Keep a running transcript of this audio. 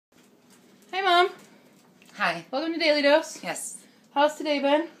Hey, Mom. Hi. Welcome to Daily Dose. Yes. How's today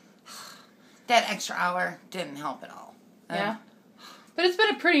been? That extra hour didn't help at all. Yeah. But it's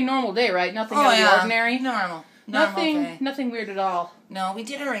been a pretty normal day, right? Nothing out of the ordinary. Normal Nothing. day. Nothing weird at all. No, we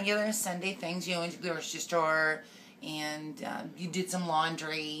did our regular Sunday things. You went to the grocery store, and you did some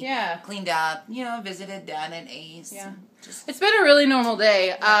laundry. Yeah. Cleaned up. Visited Dad and Ace. Yeah. Just It's been a really normal day.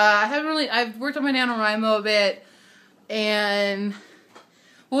 Yeah. I've worked on my NaNoWriMo a bit, and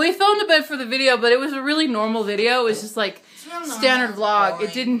we filmed a bit for the video, but it was a really normal video. It was just like standard vlog. Boring.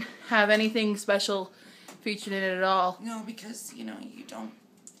 It didn't have anything special featured in it at all. No, because you don't.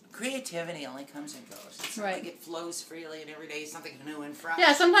 Creativity only comes and goes. It's not right. Like it flows freely, and every day is something new and fresh.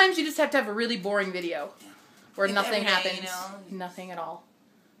 Yeah, sometimes you just have to have a really boring video where If nothing every day, happens. Nothing at all.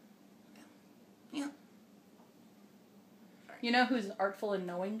 Yeah. You know who's artful and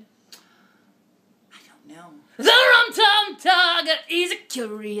knowing? I don't know. The Rum-Tum Tugger, he's a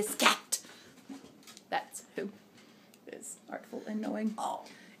curious cat. That's who is artful and knowing. Oh.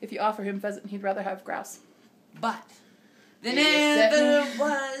 If you offer him pheasant, he'd rather have grouse. But there never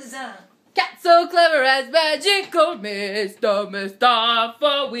was a cat so clever as magical Mr.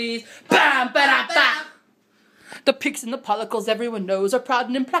 Always. Bam, ba da ba. The pigs and the pollicles everyone knows are proud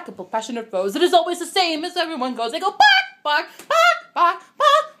and implacable, passionate foes. It is always the same as everyone goes. They go bark, bark, bark, bark,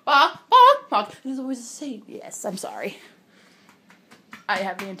 bark, bark, bark, bark. It is always the same. Yes, I'm sorry. I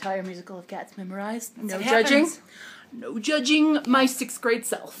have the entire musical of Cats memorized. No judging. No judging my 6th grade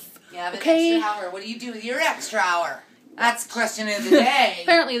self. Yeah, but okay. Extra hour. What do you do with your extra hour? That's the question of the day.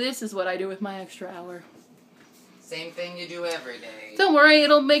 Apparently this is what I do with my extra hour. Same thing you do every day. Don't worry,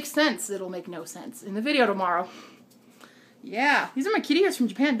 it'll make sense. It'll make no sense in the video tomorrow. Yeah, these are my kitty ears from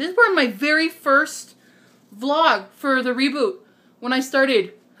Japan. This were my very first vlog for the reboot when I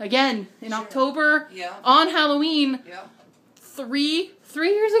started again in October on Halloween. Yeah. 3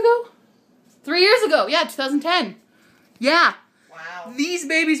 years ago? 3 years ago, yeah, 2010. Yeah. Wow. These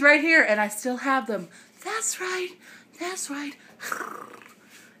babies right here, and I still have them. That's right. That's right.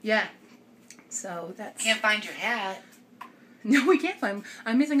 Yeah. So that's... Can't find your hat. No, we can't find them.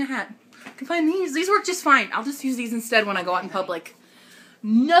 I'm missing a hat. I can find these. These work just fine. I'll just use these instead when I go out in public.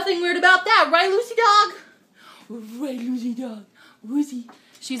 Nothing weird about that. Right, Lucy dog? Right, Lucy dog. Lucy.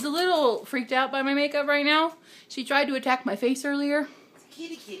 She's a little freaked out by my makeup right now. She tried to attack my face earlier. It's a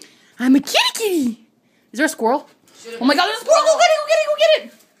kitty kitty. I'm a kitty kitty. Is there a squirrel? Oh my god, there's a squirrel. Go get it, go get it, go get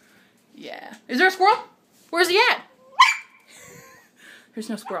it. Yeah. Is there a squirrel? Where's he at? There's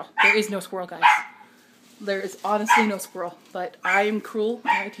no squirrel. There is no squirrel, guys. There is honestly no squirrel. But I am cruel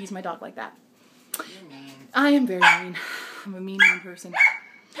and I tease my dog like that. You're mean. I am very mean. I'm a mean person.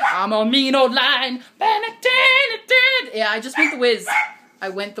 I'm a mean old lion. Yeah, I just went the whiz. I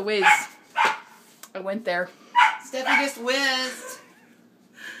went the whiz. I went there. Steffi just whizzed.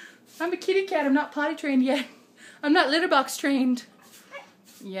 I'm a kitty cat. I'm not potty trained yet. I'm not litter box trained.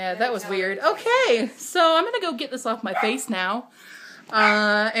 Yeah, that was weird. Okay, so I'm going to go get this off my face now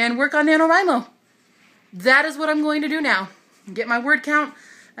and work on NaNoWriMo. That is what I'm going to do now. Get my word count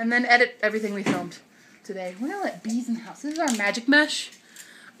and then edit everything we filmed today. We're going to let bees in the house. This is our magic mesh.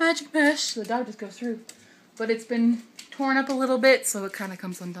 Magic mesh. The dog just goes through. But it's been torn up a little bit, so it kind of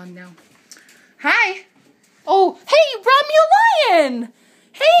comes undone now. Hi. Oh, hey, you brought me a lion.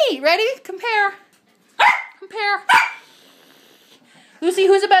 Hey, ready? Compare. Compare. Lucy,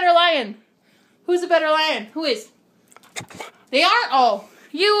 who's a better lion? Who's a better lion? Who is? They are? Oh,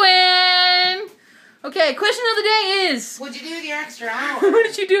 you win. Okay, question of the day is... What'd you do with your extra hour? What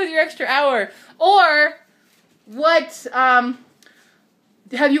did you do with your extra hour? Or, what,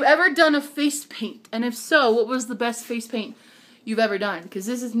 have you ever done a face paint? And if so, what was the best face paint you've ever done? Because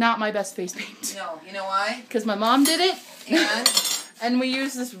this is not my best face paint. No, you know why? Because my mom did it. And? And we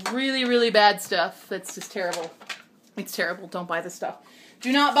use this really, really bad stuff that's just terrible. It's terrible. Don't buy this stuff.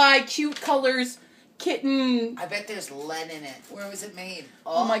 Do not buy cute colors, kitten. I bet there's lead in it. Where was it made?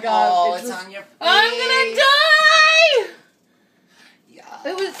 Oh my god. Oh, it's on your face. I'm gonna die!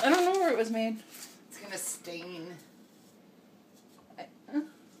 Yeah. It was, I don't know where it was made. It's gonna stain.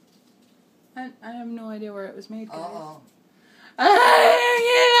 I have no idea where it was made. Uh-oh.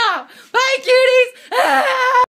 Yeah! Bye, cuties!